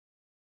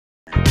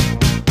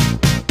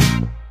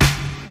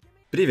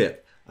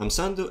Привет! I'm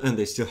Sandu and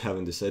I still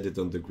haven't decided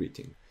on the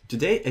greeting.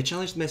 Today I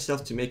challenged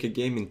myself to make a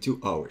game in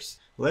 2 hours.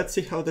 Let's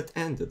see how that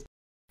ended.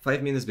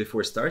 5 minutes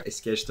before start, I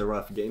sketched a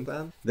rough game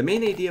plan. The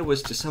main idea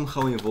was to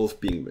somehow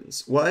involve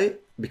penguins. Why?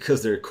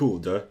 Because they're cool,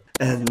 duh.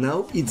 And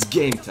now it's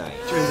game time!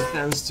 Turn the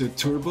fans to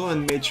turbo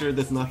and make sure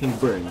that nothing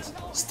burns.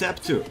 Step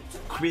 2.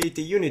 Create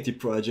a Unity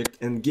project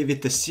and give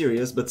it a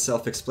serious but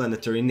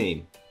self-explanatory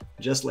name.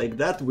 Just like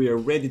that, we are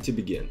ready to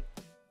begin.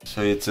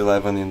 So it's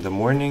 11 in the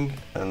morning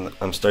and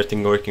I'm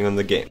starting working on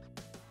the game.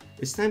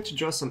 It's time to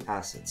draw some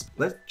assets.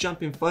 Let's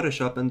jump in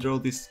Photoshop and draw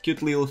this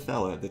cute little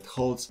fella that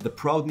holds the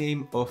proud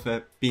name of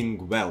a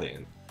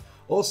penguin.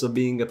 Also,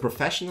 being a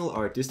professional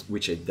artist,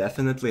 which I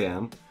definitely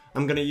am,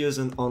 I'm gonna use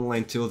an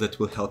online tool that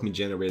will help me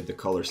generate the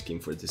color scheme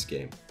for this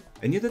game.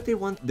 I knew that they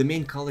want the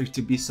main color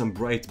to be some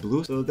bright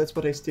blue, so that's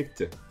what I stick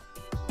to.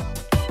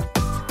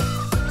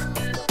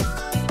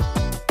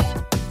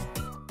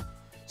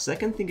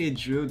 Second thing I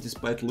drew,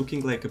 despite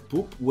looking like a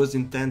poop, was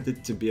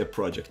intended to be a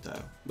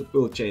projectile, but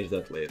we'll change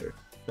that later.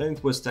 Then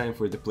it was time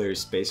for the player's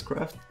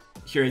spacecraft.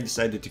 Here I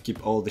decided to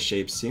keep all the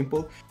shapes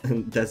simple,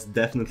 and that's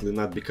definitely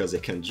not because I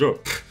can't draw.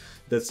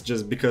 That's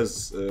just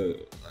because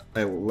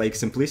I like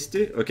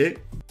simplicity, okay?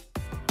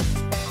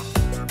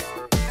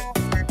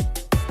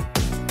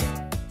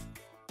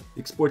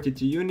 Export it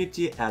to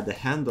Unity, add a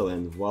handle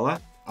and voila,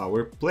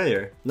 our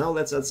player. Now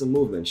let's add some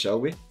movement,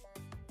 shall we?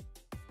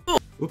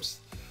 Oops.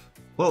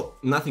 Well,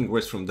 nothing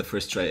worse from the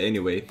first try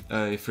anyway.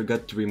 I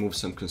forgot to remove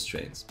some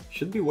constraints.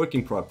 Should be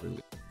working properly.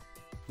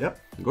 Yep,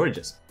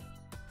 gorgeous.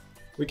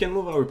 We can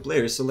move our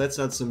player, so let's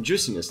add some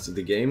juiciness to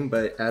the game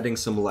by adding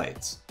some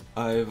lights.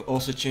 I've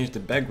also changed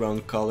the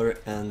background color,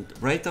 and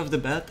right off the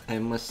bat I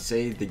must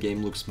say the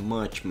game looks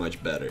much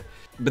better.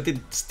 But it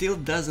still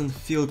doesn't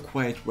feel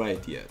quite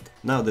right yet.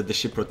 Now that the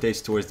ship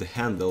rotates towards the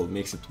handle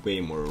makes it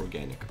way more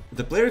organic.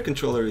 The player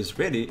controller is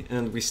ready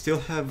and we still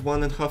have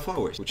 1.5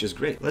 hours, which is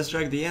great. Let's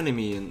drag the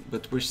enemy in,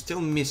 but we're still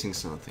missing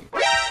something.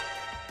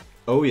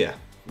 Oh yeah,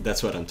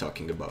 that's what I'm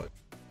talking about.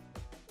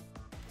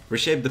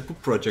 Reshape the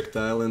poop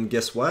projectile and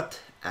guess what?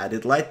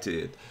 Added light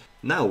to it.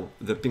 Now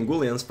the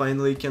penguins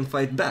finally can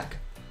fight back.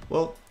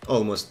 Well,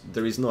 almost.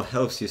 There is no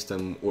health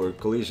system or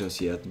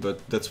collisions yet, but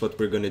that's what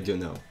we're gonna do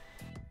now.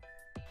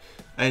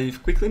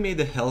 I've quickly made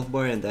a health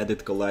bar and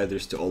added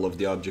colliders to all of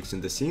the objects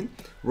in the scene,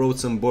 wrote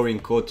some boring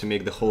code to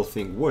make the whole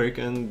thing work,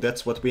 and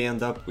that's what we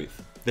end up with.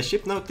 The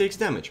ship now takes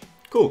damage.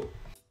 Cool!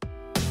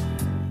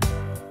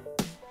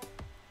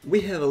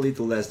 We have a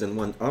little less than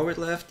 1 hour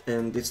left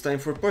and it's time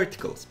for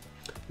particles.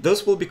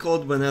 Those will be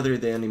called whenever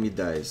the enemy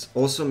dies.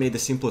 Also made a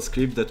simple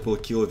script that will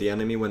kill the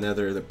enemy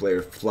whenever the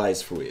player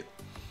flies through it.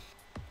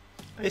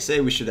 I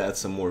say we should add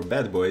some more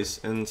bad boys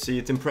and see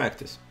it in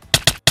practice.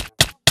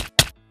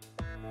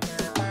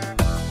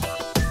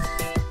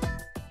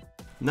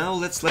 Now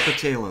let's slap a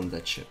tail on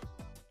that ship.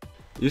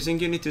 Using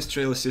Unity's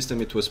trail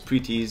system it was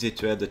pretty easy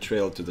to add a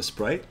trail to the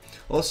sprite.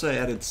 Also I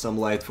added some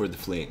light for the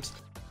flames.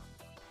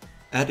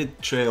 Added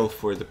trail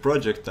for the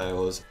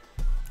projectiles.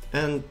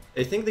 And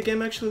I think the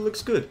game actually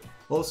looks good.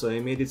 Also, I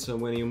made it so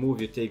when you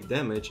move you take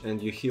damage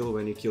and you heal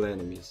when you kill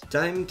enemies.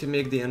 Time to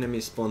make the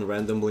enemies spawn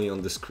randomly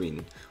on the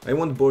screen. I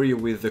won't bore you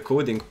with the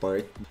coding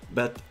part,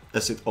 but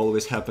as it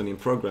always happened in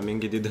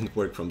programming, it didn't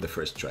work from the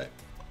first try.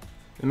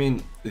 I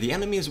mean, the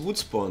enemies would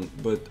spawn,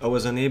 but I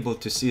was unable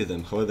to see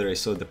them, however I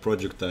saw the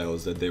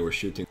projectiles that they were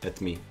shooting at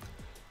me.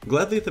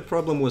 Gladly the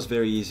problem was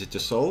very easy to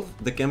solve.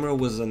 The camera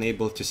was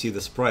unable to see the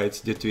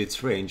sprites due to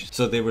its range,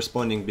 so they were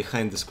spawning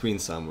behind the screen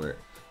somewhere.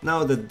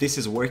 Now that this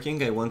is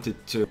working, I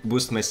wanted to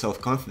boost my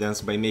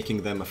self-confidence by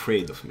making them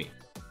afraid of me.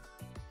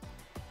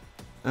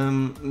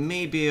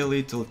 Maybe a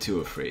little too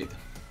afraid.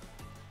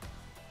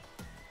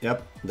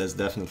 Yep, that's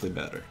definitely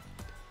better.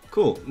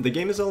 Cool, the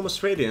game is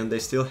almost ready and I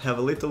still have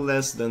a little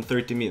less than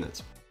 30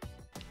 minutes.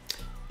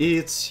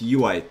 It's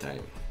UI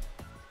time.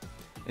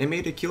 I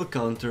made a kill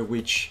counter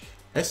which,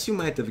 as you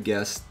might have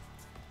guessed,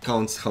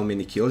 counts how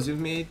many kills you've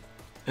made.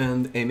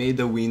 And I made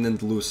a win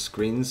and lose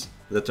screens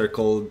that are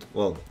called,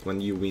 well, when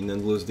you win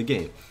and lose the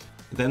game.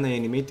 Then I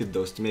animated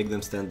those to make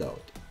them stand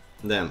out.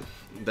 Damn,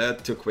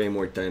 that took way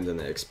more time than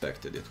I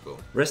expected it will.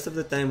 Rest of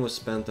the time was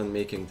spent on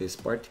making this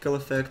particle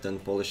effect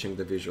and polishing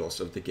the visuals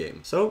of the game.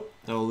 So,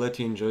 I'll let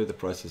you enjoy the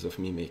process of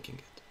me making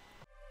it.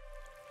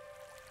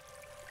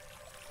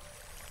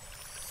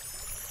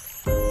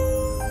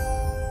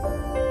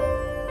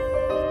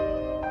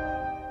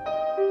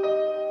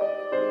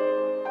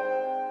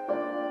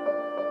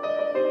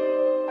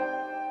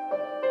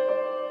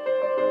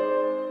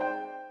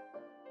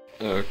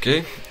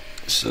 Okay,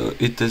 so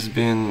it has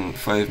been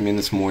 5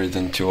 minutes more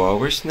than 2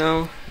 hours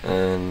now,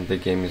 and the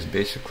game is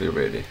basically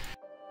ready.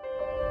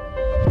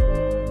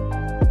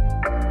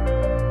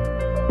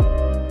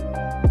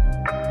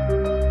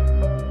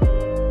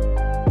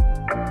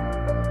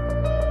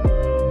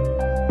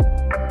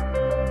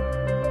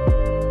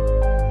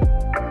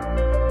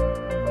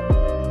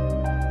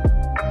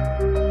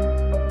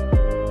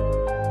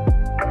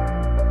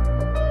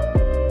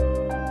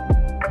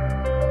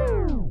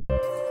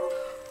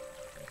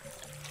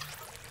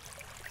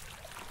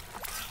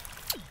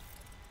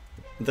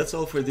 That's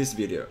all for this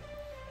video.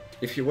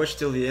 If you watched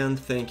till the end,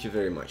 thank you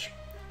very much.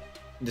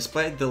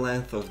 Despite the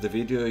length of the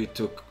video, it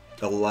took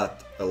a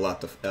lot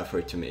of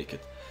effort to make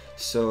it.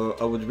 So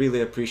I would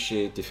really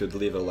appreciate if you'd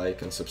leave a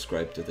like and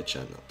subscribe to the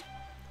channel.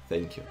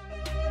 Thank you.